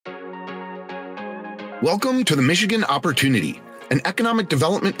Welcome to the Michigan Opportunity, an economic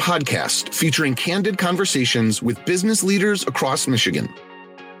development podcast featuring candid conversations with business leaders across Michigan.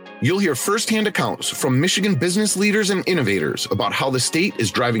 You'll hear firsthand accounts from Michigan business leaders and innovators about how the state is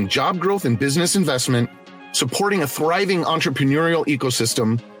driving job growth and business investment, supporting a thriving entrepreneurial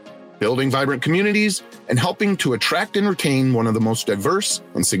ecosystem, building vibrant communities, and helping to attract and retain one of the most diverse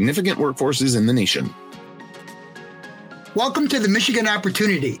and significant workforces in the nation. Welcome to the Michigan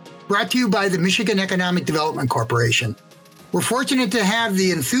Opportunity, brought to you by the Michigan Economic Development Corporation. We're fortunate to have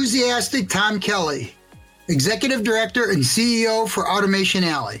the enthusiastic Tom Kelly, Executive Director and CEO for Automation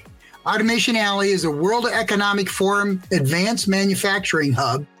Alley. Automation Alley is a World Economic Forum advanced manufacturing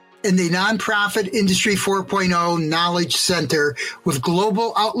hub and a nonprofit Industry 4.0 knowledge center with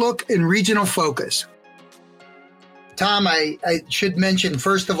global outlook and regional focus. Tom, I should mention,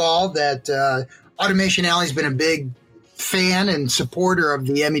 first of all, that Automation Alley has been a big fan and supporter of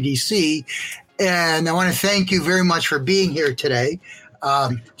the MEDC, and I want to thank you very much for being here today.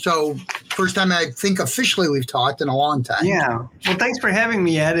 So first time I think officially we've talked in a long time. Yeah. Well, thanks for having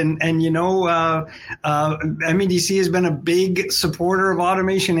me, Ed. And you know, MEDC has been a big supporter of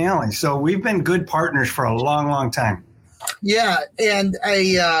Automation Alley. So we've been good partners for a long, long time. Yeah. And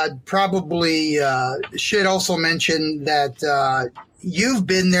I probably should also mention that you've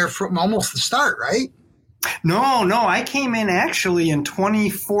been there from almost the start, right? No. I came in actually in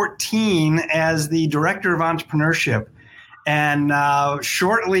 2014 as the Director of Entrepreneurship. And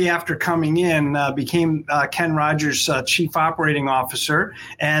shortly after coming in, became Ken Rogers' Chief Operating Officer.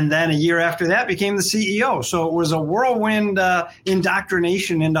 And then a year after that, became the CEO. So it was a whirlwind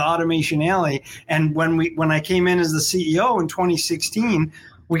indoctrination into Automation Alley. And when I came in as the CEO in 2016,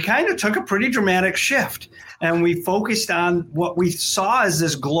 we kind of took a pretty dramatic shift. And we focused on what we saw as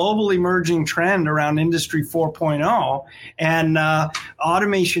this global emerging trend around Industry 4.0. And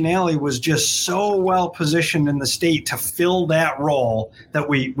Automation Alley was just so well positioned in the state to fill that role that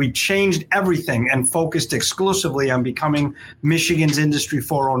we changed everything and focused exclusively on becoming Michigan's Industry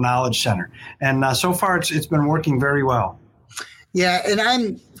 4.0 Knowledge Center. And so far, it's been working very well. Yeah, and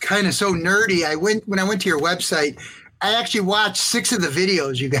I'm kind of so nerdy. When I went to your website, I actually watched 6 of the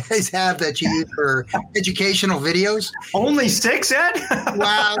videos you guys have that you use for educational videos. Only 6, Ed?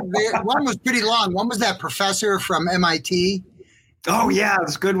 Wow. One was pretty long. One was that professor from MIT. Oh, yeah,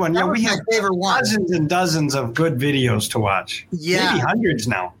 it's a good one. That Yeah, was we my have favorite one. Dozens and dozens of good videos to watch. Yeah. Maybe hundreds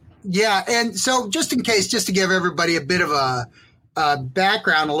now. Yeah, and so just in case, just to give everybody a bit of a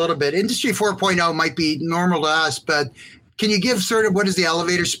background a little bit, Industry 4.0 might be normal to us, but can you give sort of what is the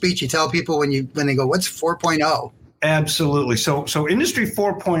elevator speech you tell people when they go, what's 4.0? Absolutely. So Industry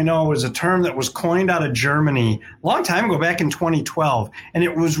 4.0 is a term that was coined out of Germany a long time ago, back in 2012. And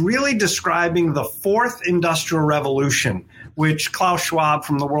it was really describing the fourth industrial revolution, which Klaus Schwab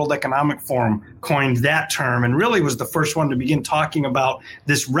from the World Economic Forum coined that term and really was the first one to begin talking about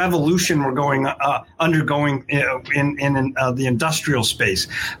this revolution we're undergoing in the industrial space.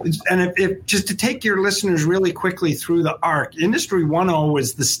 And if just to take your listeners really quickly through the arc, Industry 1.0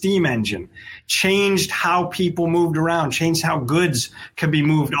 was the steam engine, changed how people moved around, changed how goods could be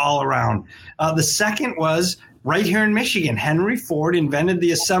moved all around. The second was right here in Michigan. Henry Ford invented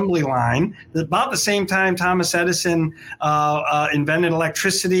the assembly line. About the same time, Thomas Edison invented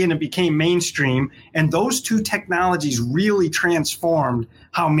electricity, and it became mainstream. And those two technologies really transformed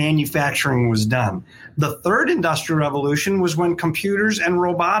how manufacturing was done. The third industrial revolution was when computers and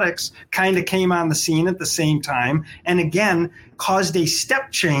robotics kind of came on the scene at the same time, and again, caused a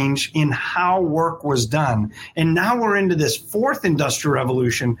step change in how work was done. And now we're into this fourth industrial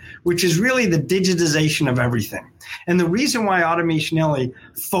revolution, which is really the digitization of everything. And the reason why Automation Alley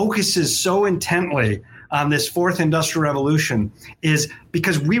focuses so intently on this fourth industrial revolution is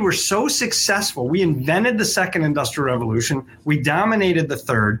because we were so successful. We invented the second industrial revolution. We dominated the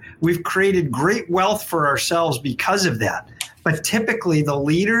third. We've created great wealth for ourselves because of that. But typically the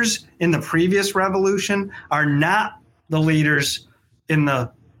leaders in the previous revolution are not the leaders in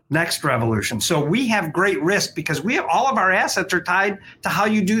the next revolution. So we have great risk because we have all of our assets are tied to how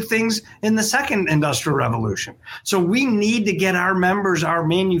you do things in the second industrial revolution. So we need to get our members, our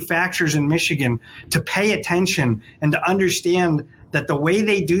manufacturers in Michigan to pay attention and to understand that the way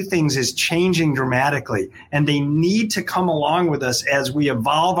they do things is changing dramatically, and they need to come along with us as we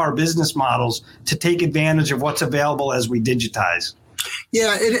evolve our business models to take advantage of what's available as we digitize.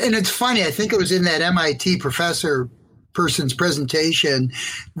 Yeah, and it's funny. I think it was in that MIT person's presentation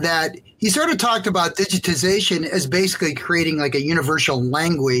that he sort of talked about digitization as basically creating like a universal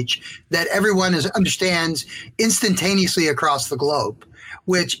language that everyone understands instantaneously across the globe.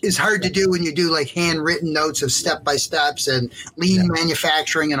 which is hard to do when you do like handwritten notes of step-by-steps and lean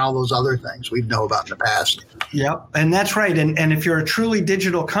manufacturing and all those other things we know about in the past. Yep, and that's right. And if you're a truly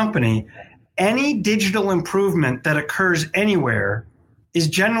digital company, any digital improvement that occurs anywhere is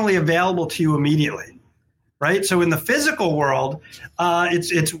generally available to you immediately, right? So in the physical world,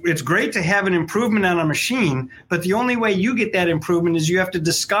 it's great to have an improvement on a machine, but the only way you get that improvement is you have to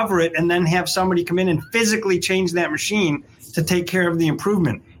discover it and then have somebody come in and physically change that machine to take care of the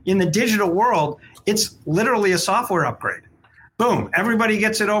improvement. In the digital world, it's literally a software upgrade. Boom, everybody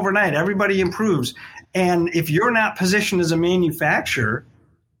gets it overnight, everybody improves. And if you're not positioned as a manufacturer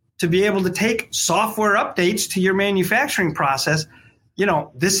to be able to take software updates to your manufacturing process,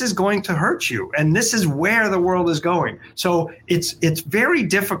 this is going to hurt you. And this is where the world is going. So it's very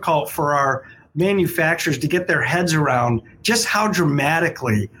difficult for our manufacturers to get their heads around just how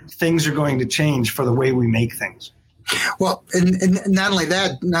dramatically things are going to change for the way we make things. Well, and not only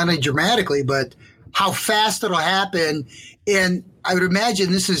that, not only dramatically, but how fast it'll happen. And I would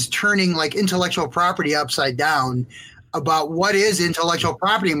imagine this is turning like intellectual property upside down about what is intellectual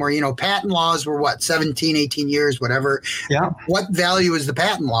property, where, patent laws were 17, 18 years, whatever. Yeah. What value is the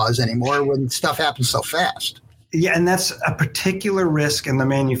patent laws anymore when stuff happens so fast? Yeah, and that's a particular risk in the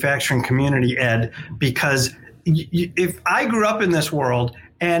manufacturing community, Ed, because if I grew up in this world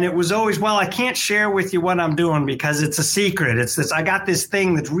and it was always, I can't share with you what I'm doing because it's a secret. It's this, I got this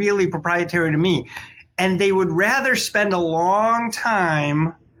thing that's really proprietary to me. And they would rather spend a long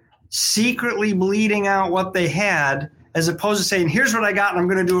time secretly bleeding out what they had as opposed to saying, here's what I got, and I'm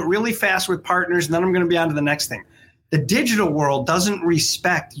going to do it really fast with partners, and then I'm going to be on to the next thing. The digital world doesn't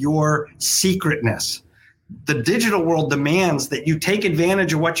respect your secretness. The digital world demands that you take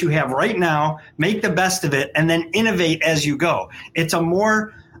advantage of what you have right now, make the best of it, and then innovate as you go. It's a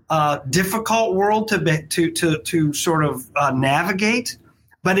more difficult world to sort of navigate,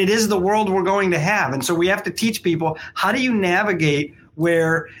 but it is the world we're going to have. And so we have to teach people, how do you navigate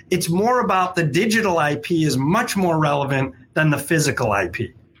where it's more about the digital IP is much more relevant than the physical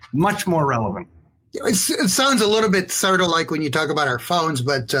IP, much more relevant. It sounds a little bit sort of like when you talk about our phones,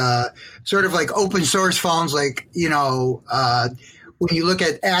 but sort of like open source phones, like, when you look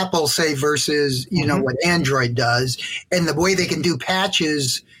at Apple, say, versus, what Android does and the way they can do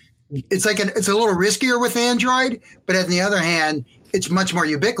patches, it's a little riskier with Android, but on the other hand, it's much more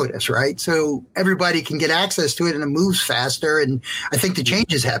ubiquitous, right? So everybody can get access to it and it moves faster. And I think the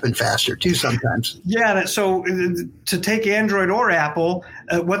changes happen faster too sometimes. Yeah. So to take Android or Apple,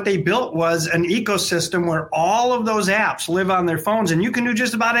 what they built was an ecosystem where all of those apps live on their phones, and you can do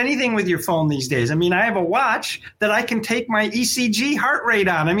just about anything with your phone these days. I mean, I have a watch that I can take my ECG heart rate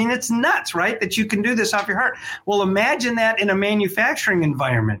on. I mean, it's nuts, right? That you can do this off your heart. Well, imagine that in a manufacturing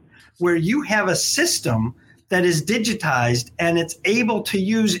environment where you have a system that is digitized and it's able to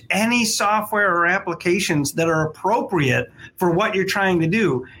use any software or applications that are appropriate for what you're trying to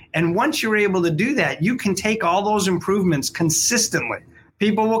do. And once you're able to do that, you can take all those improvements consistently.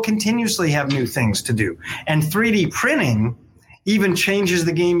 People will continuously have new things to do. And 3D printing even changes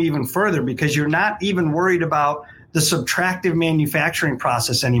the game even further because you're not even worried about the subtractive manufacturing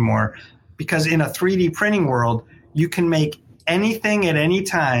process anymore, because in a 3D printing world, you can make anything at any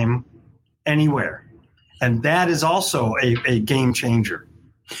time, anywhere. And that is also a game changer.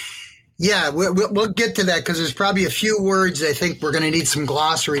 Yeah, we'll get to that because there's probably a few words I think we're going to need some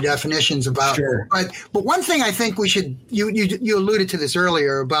glossary definitions about. Sure. But one thing I think we should, you alluded to this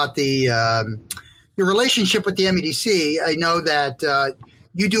earlier about your relationship with the MEDC. I know that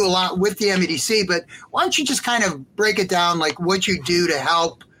you do a lot with the MEDC, but why don't you just kind of break it down, like what you do to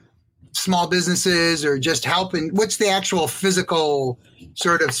help small businesses or just helping? What's the actual physical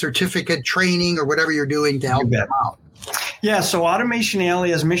sort of certificate training or whatever you're doing to help them out? Yeah, so Automation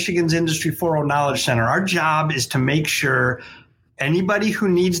Alley as Michigan's Industry 4.0 Knowledge Center, our job is to make sure anybody who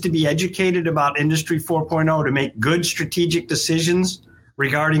needs to be educated about Industry 4.0 to make good strategic decisions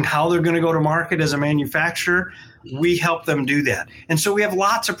regarding how they're going to go to market as a manufacturer, we help them do that. And so we have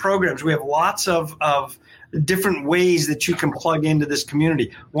lots of programs. We have lots of different ways that you can plug into this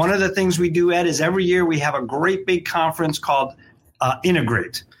community. One of the things we do, Ed, is every year we have a great big conference called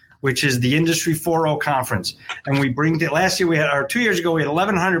Integrate, which is the Industry 4.0 conference. And we bring to, last year we had, or 2 years ago, we had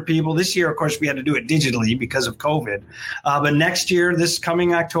 1,100 people. This year, of course, we had to do it digitally because of COVID. But next year, this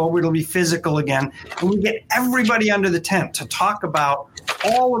coming October, it'll be physical again. And we get everybody under the tent to talk about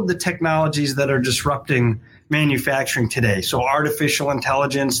all of the technologies that are disrupting manufacturing today. So artificial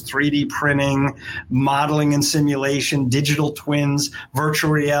intelligence, 3D printing, modeling and simulation, digital twins, virtual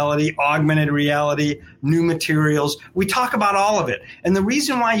reality, augmented reality, new materials. We talk about all of it. And the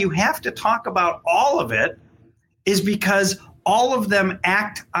reason why you have to talk about all of it is because all of them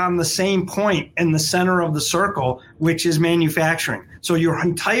act on the same point in the center of the circle, which is manufacturing. So your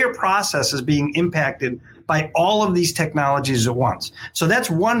entire process is being impacted by all of these technologies at once. So that's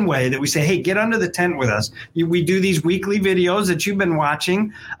one way that we say, hey, get under the tent with us. We do these weekly videos that you've been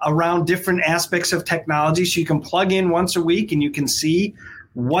watching around different aspects of technology. So you can plug in once a week and you can see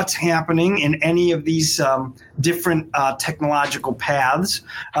what's happening in any of these different technological paths.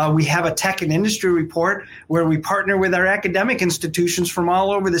 We have a tech and industry report where we partner with our academic institutions from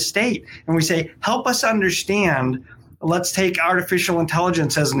all over the state. And we say, help us understand, let's take artificial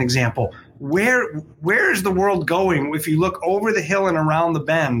intelligence as an example. Where is the world going if you look over the hill and around the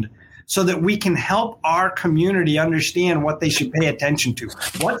bend, so that we can help our community understand what they should pay attention to?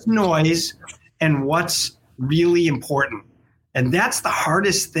 What's noise and what's really important? And that's the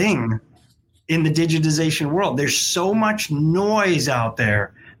hardest thing in the digitization world. There's so much noise out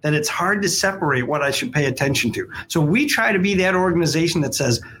there that it's hard to separate what I should pay attention to. So we try to be that organization that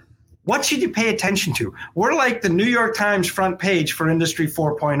says, what should you pay attention to? We're like the New York Times front page for Industry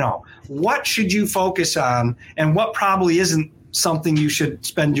 4.0. What should you focus on, and what probably isn't something you should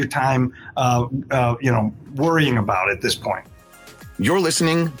spend your time worrying about at this point? You're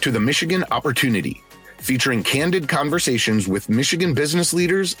listening to the Michigan Opportunity, featuring candid conversations with Michigan business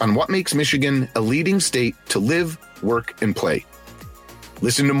leaders on what makes Michigan a leading state to live, work, and play.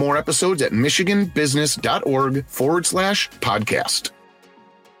 Listen to more episodes at michiganbusiness.org/podcast.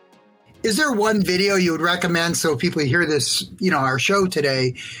 Is there one video you would recommend, so people hear this, our show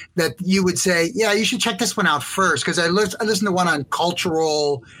today, that you would say, yeah, you should check this one out first? Because I listened to one on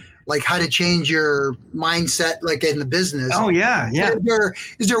cultural, like how to change your mindset, like in the business. Oh, yeah.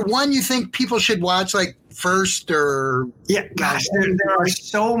 Is there one you think people should watch, like first, or? Yeah, gosh, there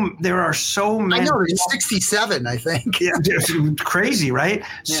are so many. I know, there's 67, I think. Yeah, crazy, right?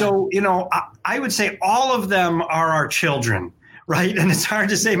 Yeah. So, I would say all of them are our children, right? And it's hard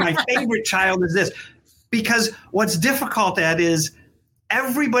to say my favorite child is this, because what's difficult at is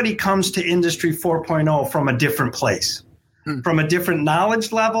everybody comes to Industry 4.0 from a different place. From a different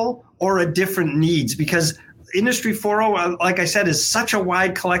knowledge level or a different needs, because Industry 4.0, like I said, is such a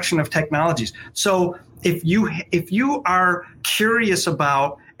wide collection of technologies. So if you are curious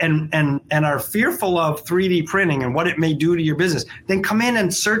about and are fearful of 3D printing and what it may do to your business, then come in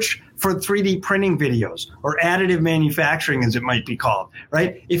and search for 3D printing videos, or additive manufacturing, as it might be called,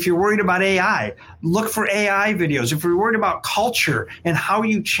 right? If you're worried about AI, look for AI videos. If you're worried about culture and how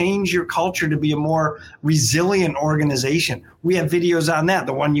you change your culture to be a more resilient organization, we have videos on that,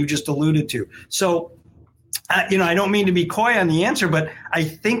 the one you just alluded to. So, I don't mean to be coy on the answer, but I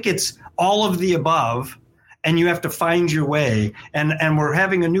think it's all of the above, and you have to find your way. And we're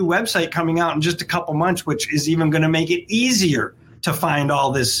having a new website coming out in just a couple months, which is even going to make it easier to find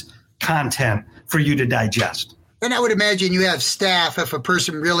all this content for you to digest. And I would imagine you have staff. If a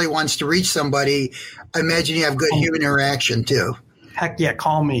person really wants to reach somebody, I imagine you have good human interaction too. Heck yeah,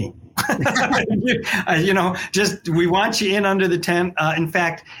 call me. We want you in under the tent. In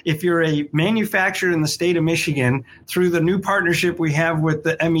fact, if you're a manufacturer in the state of Michigan, through the new partnership we have with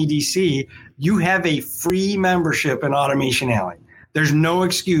the MEDC, you have a free membership in Automation Alley. There's no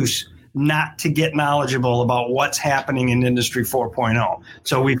excuse not to get knowledgeable about what's happening in Industry 4.0.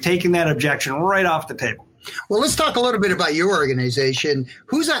 So we've taken that objection right off the table. Well, let's talk a little bit about your organization.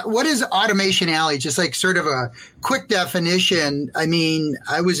 What is Automation Alley? Just like sort of a quick definition. I mean,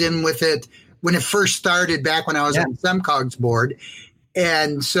 I was in with it when it first started back when I was on SEMCOG's board.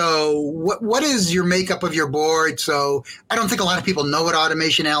 And so what is your makeup of your board? So I don't think a lot of people know what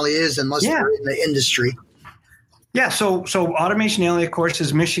Automation Alley is unless they're in the industry. Yeah, so Automation Alley, of course,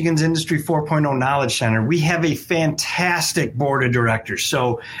 is Michigan's Industry 4.0 Knowledge Center. We have a fantastic board of directors.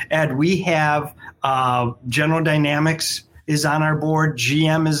 So, Ed, we have General Dynamics is on our board,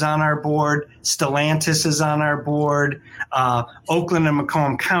 GM is on our board, Stellantis is on our board, Oakland and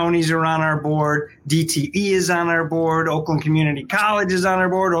Macomb counties are on our board, DTE is on our board, Oakland Community College is on our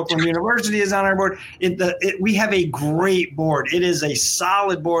board, Oakland University is on our board. We have a great board. It is a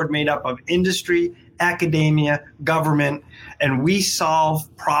solid board made up of industry, academia, government, and we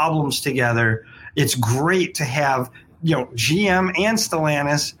solve problems together. It's great to have, GM and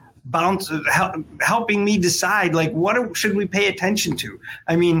Stellantis helping me decide, like, what should we pay attention to?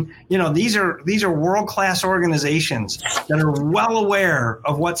 I mean, these are world-class organizations that are well aware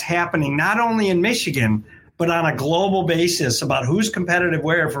of what's happening, not only in Michigan, but on a global basis about who's competitive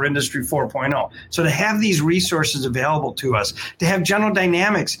where for Industry 4.0. So to have these resources available to us, to have General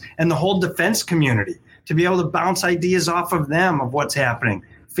Dynamics and the whole defense community, to be able to bounce ideas off of them of what's happening,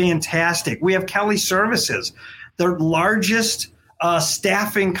 fantastic. We have Kelly Services, the largest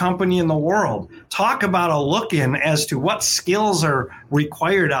staffing company in the world. Talk about a look-in as to what skills are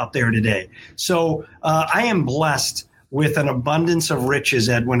required out there today. So I am blessed with an abundance of riches,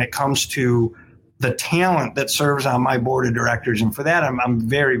 Ed, when it comes to the talent that serves on my board of directors. And for that, I'm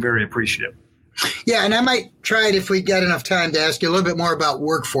very, very appreciative. Yeah, and I might try it if we get enough time to ask you a little bit more about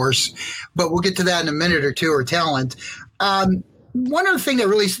workforce, but we'll get to that in a minute or two, or talent. One other thing that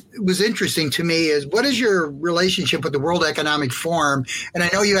really was interesting to me is, what is your relationship with the World Economic Forum? And I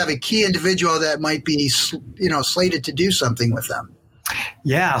know you have a key individual that might be, slated to do something with them.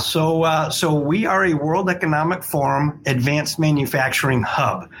 Yeah, so we are a World Economic Forum advanced manufacturing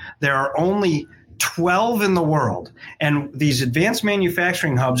hub. There are only 12 in the world, and these advanced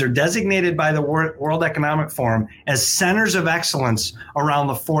manufacturing hubs are designated by the World Economic Forum as centers of excellence around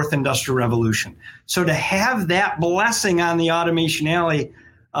the fourth industrial revolution. So to have that blessing on the Automation Alley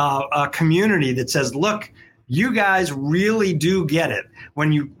community that says, look, you guys really do get it.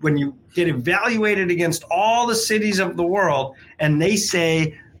 When you get evaluated against all the cities of the world and they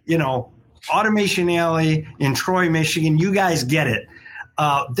say, Automation Alley in Troy, Michigan, you guys get it.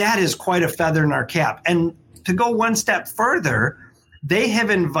 That is quite a feather in our cap. And to go one step further, they have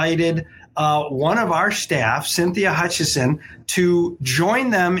invited one of our staff, Cynthia Hutchison, to join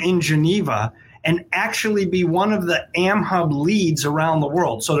them in Geneva and actually be one of the AmHub leads around the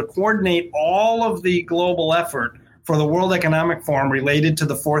world. So to coordinate all of the global effort for the World Economic Forum related to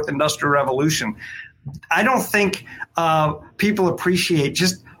the fourth industrial revolution. I don't think people appreciate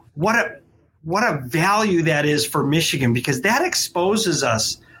just what a value that is for Michigan, because that exposes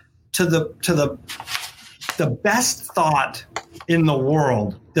us to the best thought in the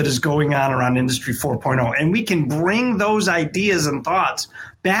world that is going on around Industry 4.0. And we can bring those ideas and thoughts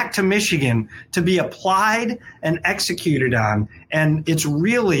back to Michigan to be applied and executed on. And it's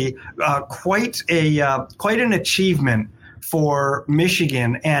really quite an achievement for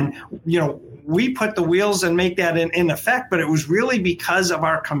Michigan. And, we put the wheels and make that in effect, but it was really because of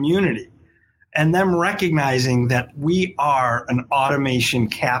our community and them recognizing that we are an automation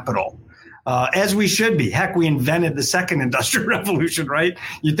capital. As we should be. Heck, we invented the second industrial revolution, right?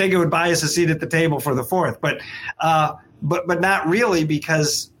 You'd think it would buy us a seat at the table for the fourth, but not really,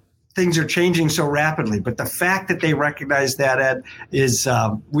 because things are changing so rapidly. But the fact that they recognize that, Ed, is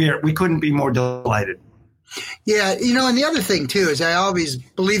we couldn't be more delighted. Yeah, and the other thing too is, I always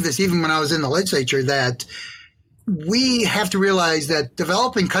believe this, even when I was in the legislature, that we have to realize that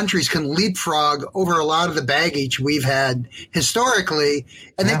developing countries can leapfrog over a lot of the baggage we've had historically,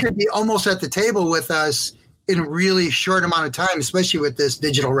 and they could be almost at the table with us in a really short amount of time, especially with this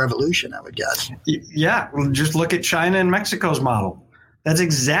digital revolution, I would guess. Yeah, well, just look at China and Mexico's model. That's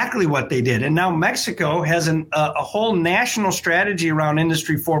exactly what they did. And now Mexico has a whole national strategy around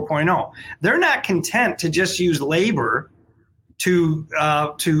Industry 4.0. They're not content to just use labor to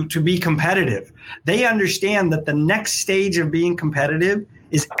be competitive. They understand that the next stage of being competitive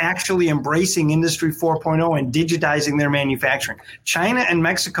is actually embracing Industry 4.0 and digitizing their manufacturing. China and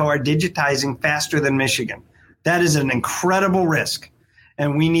Mexico are digitizing faster than Michigan. That is an incredible risk,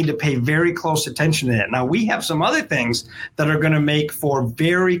 and we need to pay very close attention to that. Now, we have some other things that are going to make for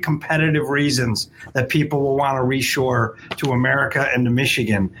very competitive reasons that people will want to reshore to America and to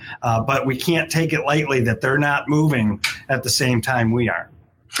Michigan, but we can't take it lightly that they're not moving at the same time we are.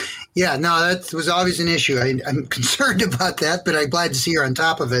 Yeah, no, that was always an issue. I'm concerned about that, but I'm glad to see you're on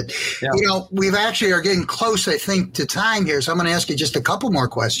top of it. Yeah. We've actually are getting close, I think, to time here, so I'm going to ask you just a couple more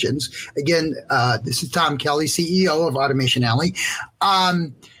questions. Again, this is Tom Kelly, CEO of Automation Alley.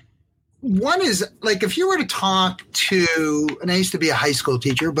 One is, like, if you were to talk to, and I used to be a high school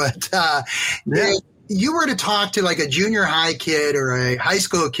teacher, but if you were to talk to like a junior high kid or a high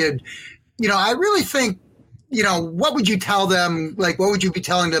school kid, I really think, what would you tell them? Like, what would you be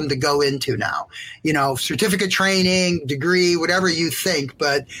telling them to go into now? Certificate training, degree, whatever you think.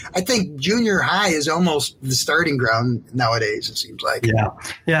 But I think junior high is almost the starting ground nowadays, it seems like.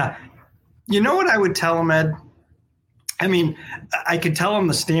 Yeah. You know what I would tell them, Ed? I mean, I could tell them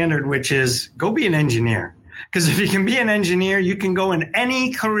the standard, which is go be an engineer. Because if you can be an engineer, you can go in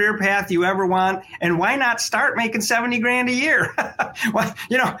any career path you ever want. And why not start making $70,000 a year?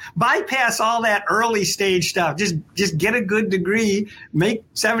 Bypass all that early stage stuff. Just get a good degree, make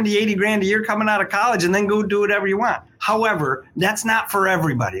 $70,000-$80,000 a year coming out of college, and then go do whatever you want. However, that's not for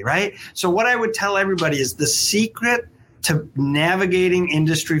everybody, right? So what I would tell everybody is the secret to navigating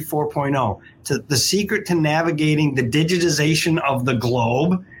Industry 4.0, the secret to navigating the digitization of the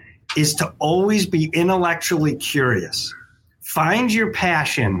globe, is to always be intellectually curious. Find your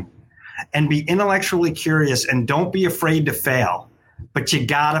passion and be intellectually curious, and don't be afraid to fail. But you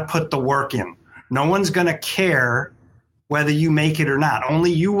got to put the work in. No one's going to care whether you make it or not.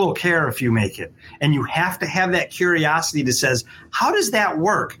 Only you will care if you make it. And you have to have that curiosity that says, how does that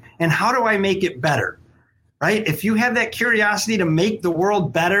work? And how do I make it better? Right? If you have that curiosity to make the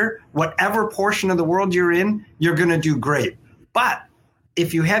world better, whatever portion of the world you're in, you're going to do great. But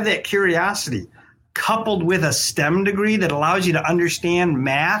if you have that curiosity coupled with a STEM degree that allows you to understand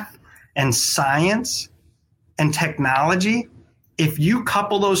math and science and technology, if you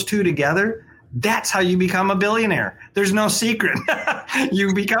couple those two together, that's how you become a billionaire. There's no secret.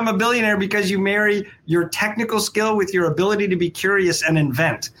 You become a billionaire because you marry your technical skill with your ability to be curious and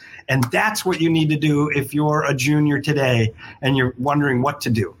invent. And that's what you need to do if you're a junior today and you're wondering what to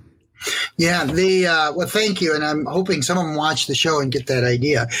do. Yeah, well, thank you. And I'm hoping some of them watch the show and get that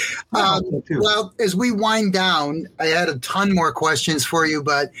idea. Well, as we wind down, I had a ton more questions for you,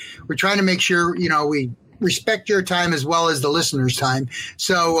 but we're trying to make sure, we respect your time as well as the listeners' time.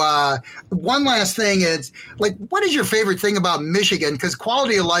 So one last thing is, what is your favorite thing about Michigan? Because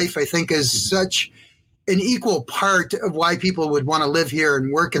quality of life, I think, is such an equal part of why people would want to live here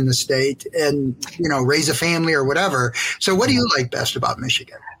and work in the state and, raise a family or whatever. So what do you like best about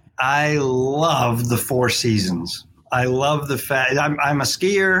Michigan? I love the four seasons. I love the fact I'm a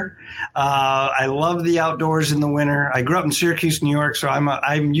skier. I love the outdoors in the winter. I grew up in Syracuse, New York, so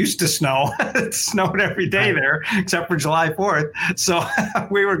I'm used to snow. It snowed every day there, except for July 4th. So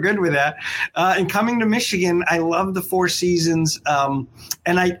we were good with that. And coming to Michigan, I love the four seasons. And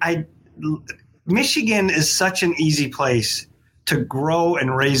Michigan is such an easy place to grow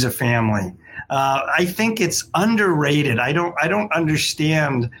and raise a family. I think it's underrated. I don't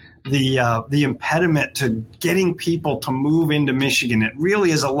understand the impediment to getting people to move into Michigan. It really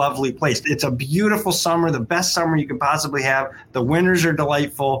is a lovely place. It's a beautiful summer, the best summer you could possibly have. The winters are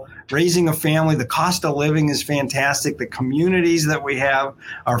delightful. Raising a family, the cost of living is fantastic. The communities that we have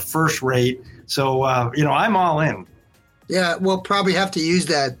are first rate. So, I'm all in. Yeah, we'll probably have to use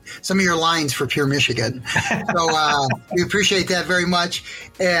some of your lines for Pure Michigan. So we appreciate that very much.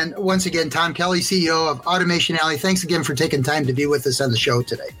 And once again, Tom Kelly, CEO of Automation Alley, thanks again for taking time to be with us on the show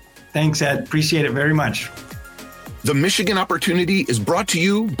today. Thanks, Ed. Appreciate it very much. The Michigan Opportunity is brought to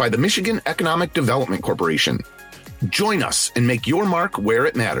you by the Michigan Economic Development Corporation. Join us and make your mark where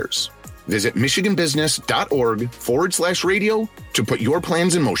it matters. Visit michiganbusiness.org/radio to put your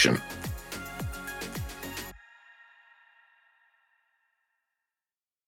plans in motion.